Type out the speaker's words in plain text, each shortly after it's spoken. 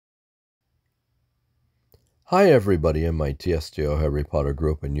Hi everybody in my TSTO Harry Potter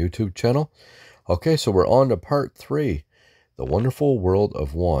group and YouTube channel. Okay, so we're on to part 3, The Wonderful World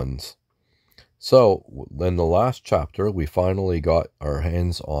of Wands. So, in the last chapter, we finally got our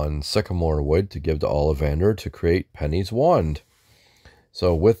hands on sycamore wood to give to Ollivander to create Penny's wand.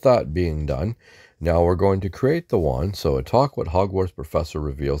 So with that being done, now we're going to create the wand. So a talk with Hogwarts professor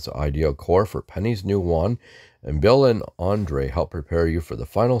reveals the ideal core for Penny's new wand, and Bill and Andre help prepare you for the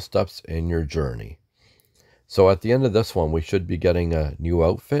final steps in your journey. So at the end of this one, we should be getting a new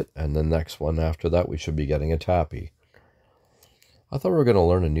outfit, and the next one after that, we should be getting a tappy. I thought we were going to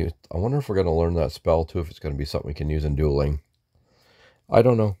learn I wonder if we're going to learn that spell too, if it's going to be something we can use in dueling. I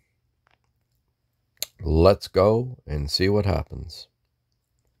don't know. Let's go and see what happens.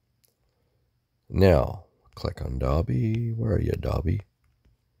 Now, click on Dobby. Where are you, Dobby?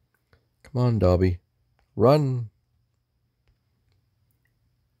 Come on, Dobby. Run!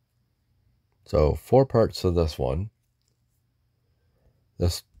 So, 4 parts of this one.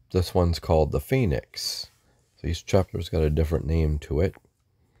 This one's called the Phoenix. So each chapter's got a different name to it.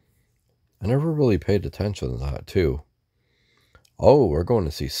 I never really paid attention to that, too. Oh, we're going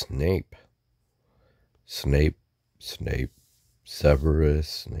to see Snape. Snape, Severus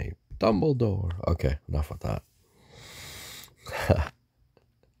Snape, Dumbledore. Okay, enough with that.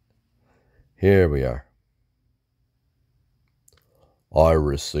 Here we are. I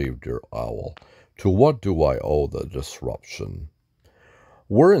received your owl. To what do I owe the disruption?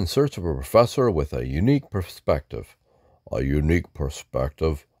 We're in search of a professor with a unique perspective. A unique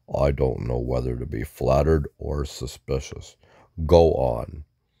perspective? I don't know whether to be flattered or suspicious. Go on.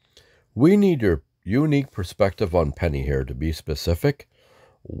 We need your unique perspective on Penny here, to be specific.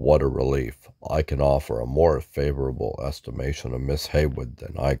 What a relief. I can offer a more favorable estimation of Miss Haywood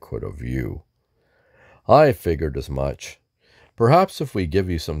than I could of you. I figured as much. Perhaps if we give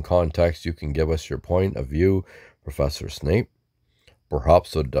you some context, you can give us your point of view, Professor Snape.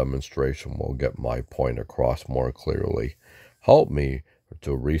 Perhaps a demonstration will get my point across more clearly. Help me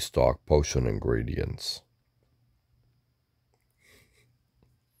to restock potion ingredients.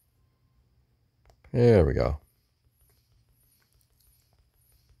 There we go.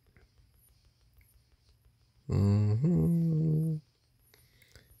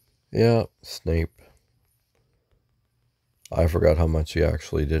 Yeah, Snape. I forgot how much he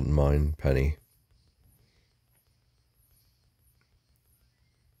actually didn't mind Penny.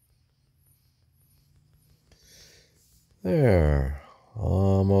 There.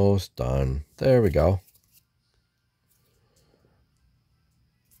 Almost done. There we go.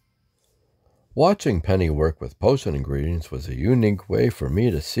 Watching Penny work with potion ingredients was a unique way for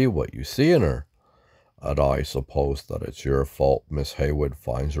me to see what you see in her. And I suppose that it's your fault Miss Haywood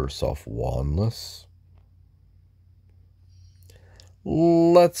finds herself wandless?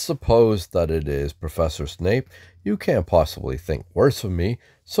 Let's suppose that it is, Professor Snape. You can't possibly think worse of me,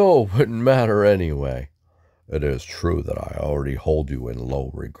 so it wouldn't matter anyway. It is true that I already hold you in low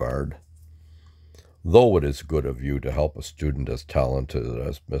regard. Though it is good of you to help a student as talented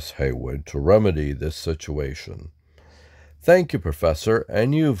as Miss Haywood to remedy this situation. Thank you, Professor,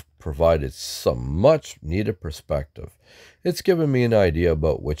 and you've provided some much-needed perspective. It's given me an idea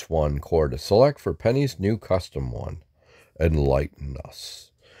about which wand core to select for Penny's new custom wand. Enlighten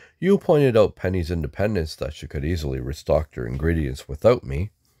us. You pointed out Penny's independence, that she could easily restock your ingredients without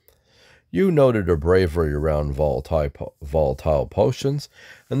me. You noted her bravery around volatile potions,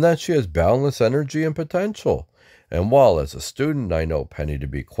 and that she has boundless energy and potential. And while as a student I know Penny to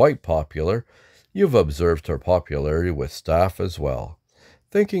be quite popular, you've observed her popularity with staff as well.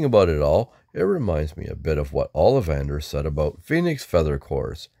 Thinking about it all, it reminds me a bit of what Ollivander said about Phoenix feather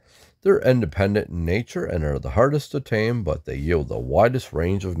cores. They're independent in nature and are the hardest to tame, but they yield the widest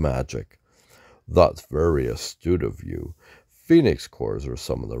range of magic. That's very astute of you. Phoenix cores are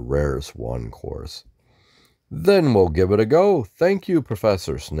some of the rarest wand cores. Then we'll give it a go. Thank you,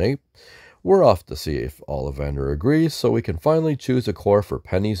 Professor Snape. We're off to see if Ollivander agrees, so we can finally choose a core for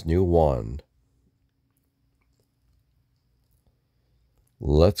Penny's new wand.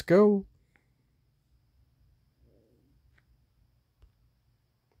 Let's go.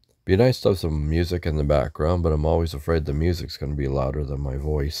 Be nice to have some music in the background, but I'm always afraid the music's going to be louder than my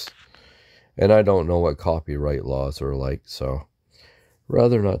voice. And I don't know what copyright laws are like, so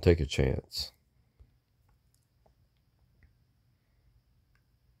rather not take a chance.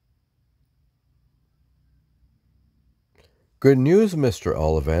 Good news, Mr.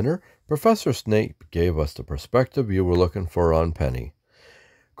 Ollivander. Professor Snape gave us the perspective you were looking for on Penny.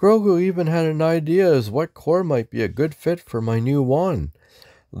 Grogu even had an idea as what core might be a good fit for my new wand.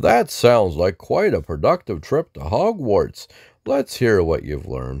 That sounds like quite a productive trip to Hogwarts. Let's hear what you've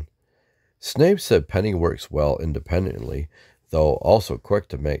learned. Snape said Penny works well independently, though also quick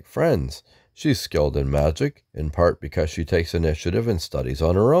to make friends. She's skilled in magic, in part because she takes initiative and studies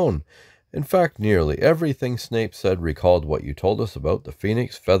on her own. In fact, nearly everything Snape said recalled what you told us about the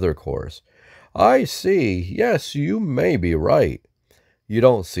Phoenix Feather Course. I see. Yes, you may be right. You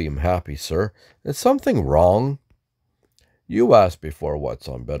don't seem happy, sir. Is something wrong? You asked before what's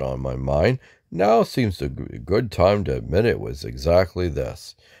been on my mind. Now seems a good time to admit it was exactly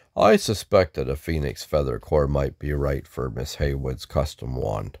this. I suspected a Phoenix Feather Core might be right for Miss Haywood's custom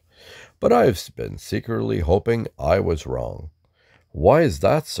wand, but I've been secretly hoping I was wrong. Why is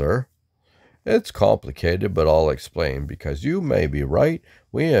that, sir? It's complicated, but I'll explain, because you may be right.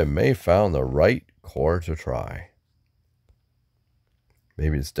 We may found the right core to try.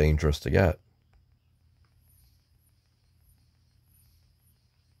 Maybe it's dangerous to get.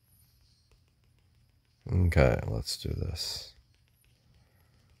 Okay, let's do this.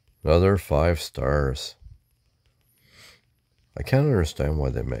 Another 5 stars. I can't understand why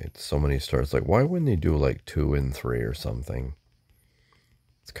they made so many stars. Like, why wouldn't they do like 2 and 3 or something?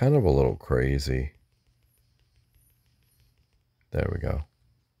 It's kind of a little crazy. There we go.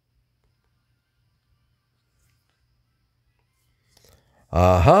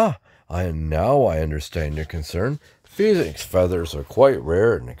 Aha! Now I understand your concern. Phoenix feathers are quite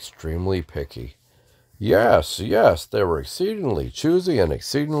rare and extremely picky. Yes, they were exceedingly choosy and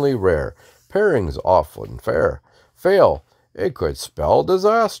exceedingly rare. Pairings often fail. It could spell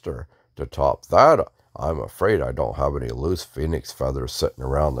disaster. To top that, I'm afraid I don't have any loose phoenix feathers sitting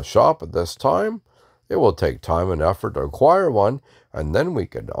around the shop at this time. It will take time and effort to acquire one, and then we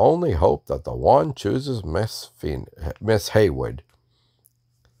can only hope that the wand chooses Miss Haywood.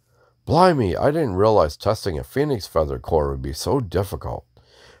 Blimey, I didn't realize testing a phoenix feather core would be so difficult.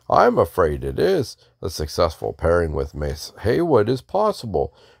 I'm afraid it is. A successful pairing with Miss Haywood is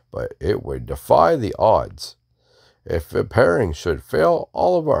possible, but it would defy the odds. If the pairing should fail,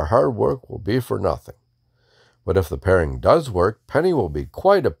 all of our hard work will be for nothing. But if the pairing does work, Penny will be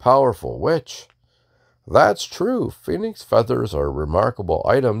quite a powerful witch. That's true. Phoenix feathers are remarkable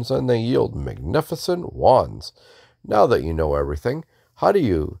items, and they yield magnificent wands. Now that you know everything, how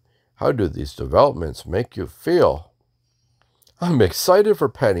do these developments make you feel? I'm excited for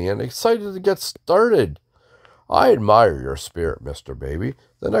Penny and excited to get started. I admire your spirit, Mr. Baby.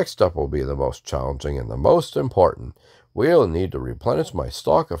 The next step will be the most challenging and the most important. We'll need to replenish my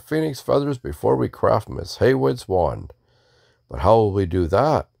stock of phoenix feathers before we craft Miss Haywood's wand. But how will we do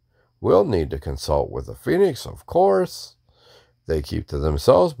that? We'll need to consult with the Phoenix, of course. They keep to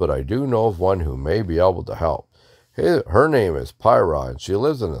themselves, but I do know of one who may be able to help. Her name is Pyra, and she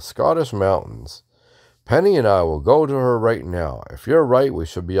lives in the Scottish mountains. Penny and I will go to her right now. If you're right, we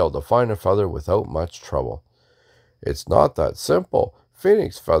should be able to find a feather without much trouble. It's not that simple.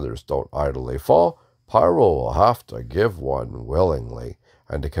 Phoenix feathers don't idly fall. Pyra will have to give one willingly.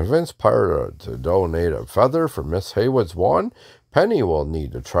 And to convince Pyra to donate a feather for Miss Haywood's wand, Penny will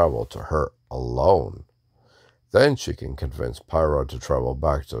need to travel to her alone. Then she can convince Pyra to travel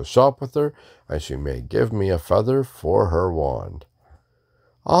back to the shop with her, and she may give me a feather for her wand.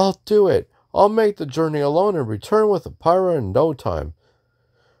 I'll do it. I'll make the journey alone and return with a Pyra in no time.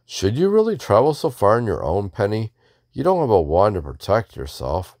 Should you really travel so far on your own, Penny? You don't have a wand to protect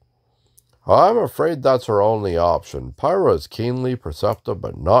yourself. I'm afraid that's her only option. Pyra is keenly perceptive,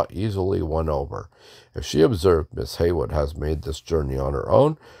 but not easily won over. If she observes Miss Haywood has made this journey on her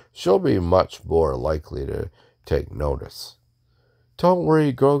own, she'll be much more likely to take notice. Don't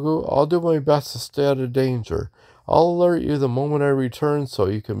worry, Grogu. I'll do my best to stay out of danger. I'll alert you the moment I return so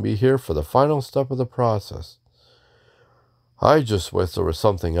you can be here for the final step of the process. I just wish there was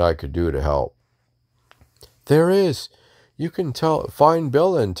something I could do to help. There is. You can find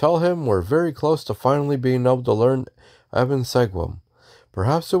Bill and tell him we're very close to finally being able to learn Eben Segwim.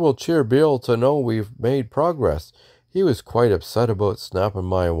 Perhaps it will cheer Bill to know we've made progress. He was quite upset about snapping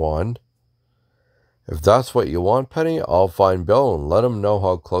my wand. If that's what you want, Penny, I'll find Bill and let him know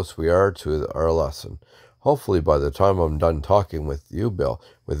how close we are to our lesson. Hopefully by the time I'm done talking with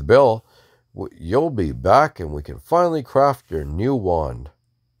Bill, you'll be back and we can finally craft your new wand.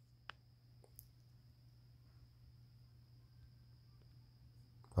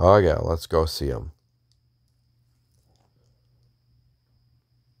 Oh yeah, let's go see him.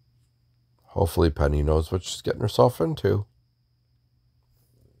 Hopefully Penny knows what she's getting herself into.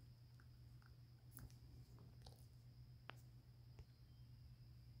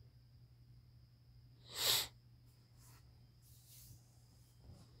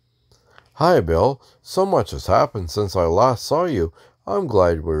 Hi, Bill. So much has happened since I last saw you. I'm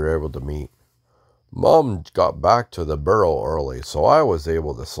glad we were able to meet. Mom got back to the burrow early, so I was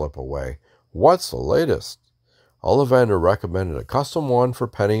able to slip away. What's the latest? Ollivander recommended a custom wand for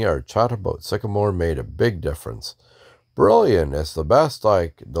Penny. Our chat about Sycamore made a big difference. Brilliant! It's the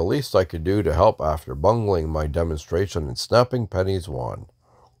least I could do to help after bungling my demonstration in snapping Penny's wand.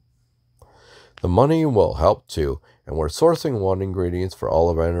 The money will help too, and we're sourcing wand ingredients for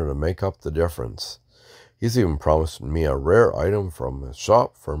Ollivander to make up the difference. He's even promised me a rare item from his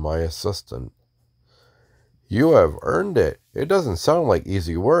shop for my assistant. You have earned it. It doesn't sound like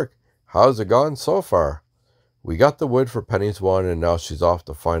easy work. How's it gone so far? We got the wood for Penny's wand, and now she's off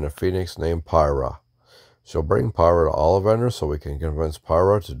to find a phoenix named Pyra. She'll bring Pyra to Ollivander so we can convince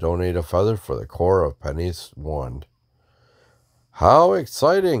Pyra to donate a feather for the core of Penny's wand. How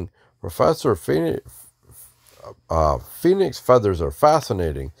exciting! Professor Phoenix feathers are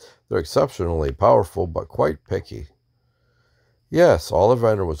fascinating. They're exceptionally powerful, but quite picky. Yes,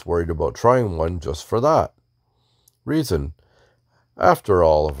 Ollivander was worried about trying one just for that reason. After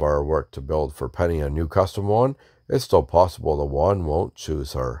all of our work to build for Penny a new custom wand, it's still possible the wand won't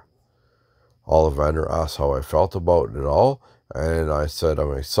choose her. Ollivander asked how I felt about it all, and I said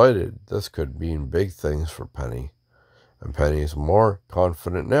I'm excited. This could mean big things for Penny. And Penny's more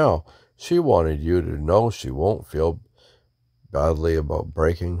confident now. She wanted you to know she won't feel badly about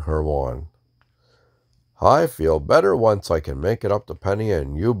breaking her wand. I feel better once I can make it up to Penny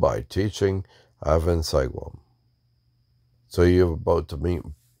and you by teaching Avon Segwam. So you're about to meet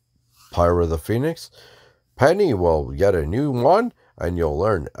Pyra the Phoenix? Penny will get a new wand, and you'll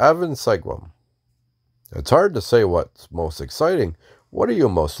learn Avon Segwam. It's hard to say what's most exciting. What are you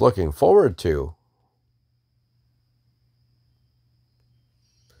most looking forward to?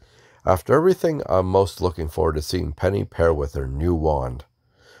 After everything, I'm most looking forward to seeing Penny pair with her new wand.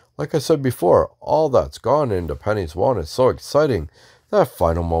 Like I said before, all that's gone into Penny's wand is so exciting. That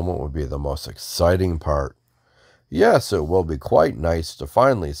final moment would be the most exciting part. Yes, it will be quite nice to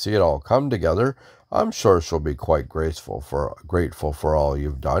finally see it all come together. I'm sure she'll be quite grateful for all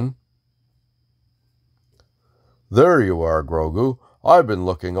you've done. There you are, Grogu. I've been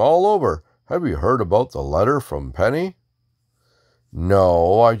looking all over. Have you heard about the letter from Penny?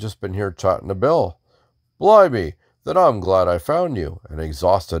 No, I've just been here chatting to Bill. Blimey, then I'm glad I found you. An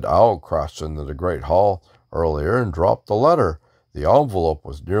exhausted owl crashed into the Great Hall earlier and dropped the letter. The envelope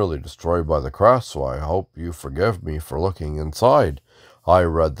was nearly destroyed by the crash, so I hope you forgive me for looking inside. I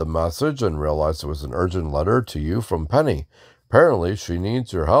read the message and realized it was an urgent letter to you from Penny. Apparently, she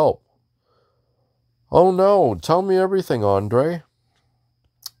needs your help. Oh no, tell me everything, Andre.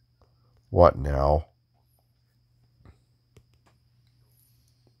 What now?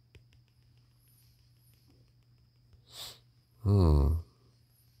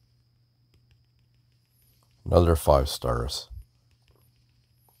 Another 5 stars.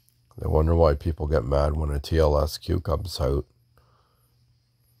 I wonder why people get mad when a TLSQ comes out.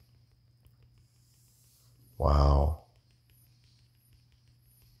 Wow.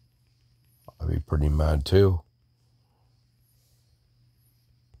 I'd be pretty mad too.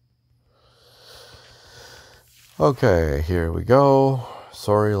 Okay, here we go.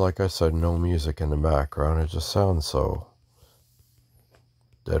 Sorry, like I said, no music in the background. It just sounds so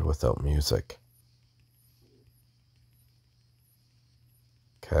dead without music.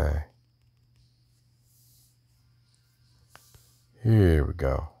 Okay. Here we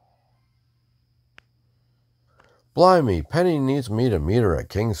go. Blimey, Penny needs me to meet her at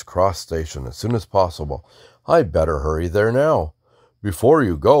King's Cross Station as soon as possible. I better hurry there now. Before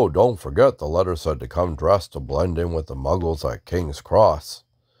you go, don't forget the letter said to come dressed to blend in with the muggles at King's Cross.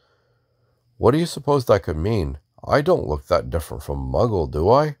 What do you suppose that could mean? I don't look that different from a muggle, do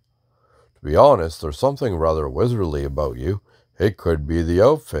I? To be honest, there's something rather wizardly about you. It could be the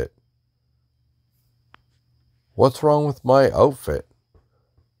outfit. What's wrong with my outfit?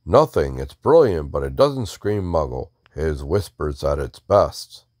 Nothing. It's brilliant, but it doesn't scream muggle. It is whispers at its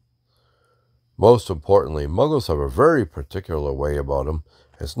best. Most importantly, muggles have a very particular way about them.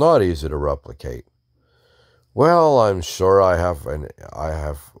 It's not easy to replicate. Well, I'm sure I have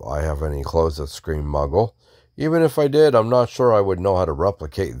any clothes that scream muggle. Even if I did, I'm not sure I would know how to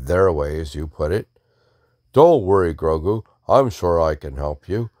replicate their way, as you put it. Don't worry, Grogu. I'm sure I can help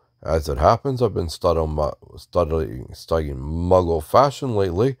you. As it happens, I've been studying muggle fashion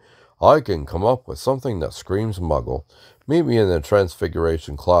lately. I can come up with something that screams muggle. Meet me in the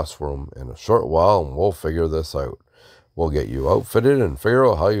Transfiguration classroom in a short while and we'll figure this out. We'll get you outfitted and figure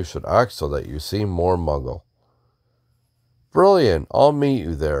out how you should act so that you seem more muggle. Brilliant. I'll meet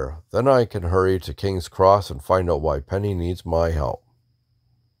you there. Then I can hurry to King's Cross and find out why Penny needs my help.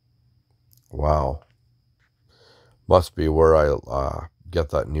 Wow. Must be where I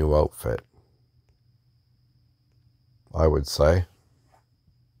get that new outfit, I would say.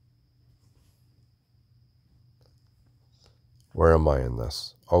 Where am I in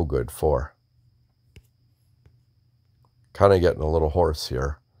this? Oh, good, 4. Kind of getting a little hoarse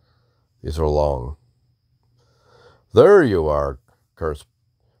here. These are long. There you are, Curse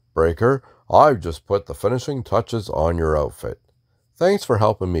Breaker. I've just put the finishing touches on your outfit. Thanks for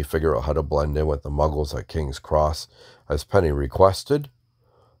helping me figure out how to blend in with the Muggles at King's Cross, as Penny requested.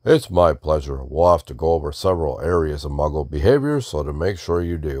 It's my pleasure. We'll have to go over several areas of Muggle behavior, so to make sure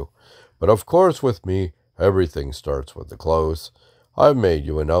you do. But of course, with me, everything starts with the clothes. I've made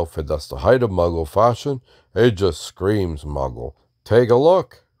you an outfit that's the height of Muggle fashion. It just screams Muggle. Take a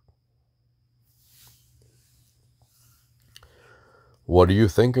look. What do you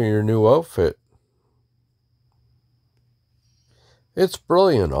think of your new outfit? It's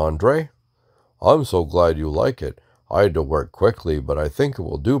brilliant, Andre. I'm so glad you like it. I had to work quickly, but I think it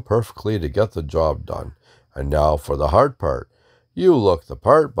will do perfectly to get the job done. And now for the hard part. You look the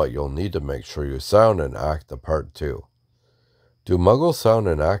part, but you'll need to make sure you sound and act the part too. Do Muggles sound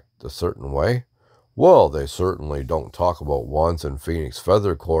and act a certain way? Well, they certainly don't talk about wands and phoenix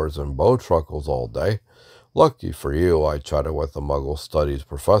feather cores and bow truckles all day. Lucky for you, I chatted with the Muggle Studies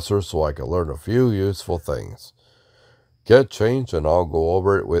professor so I could learn a few useful things. Get changed and I'll go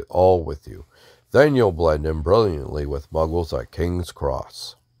over it with you. Then you'll blend in brilliantly with Muggles at King's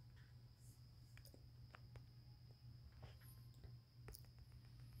Cross.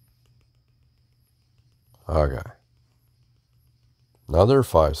 Okay. Another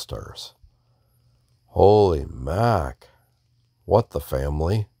 5 stars. Holy mac. What the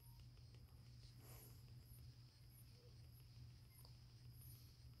family?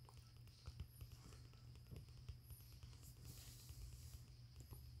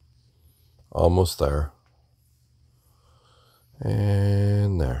 Almost there.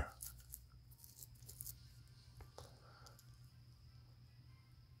 And there.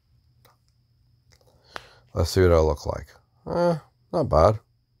 Let's see what I look like. Not bad.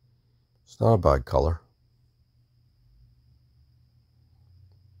 It's not a bad color.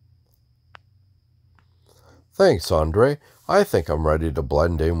 Thanks, Andre. I think I'm ready to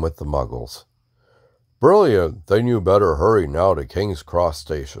blend in with the Muggles. Brilliant. Then you better hurry now to King's Cross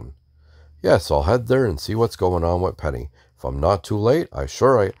Station. Yes, I'll head there and see what's going on with Penny. If I'm not too late, I'm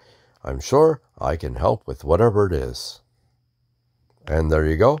sure I can help with whatever it is. And there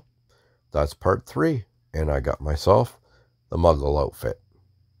you go. That's part 3. And I got myself the Muggle outfit,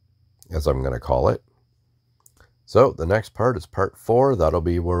 as I'm going to call it. So the next part is part 4. That'll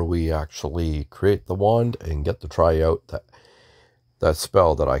be where we actually create the wand and get to try out that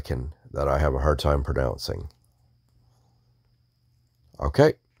spell that I have a hard time pronouncing.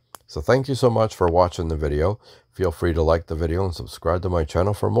 Okay. So thank you so much for watching the video. Feel free to like the video and subscribe to my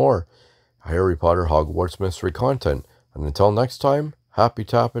channel for more Harry Potter Hogwarts mystery content. And until next time, happy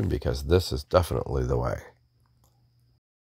tapping, because this is definitely the way.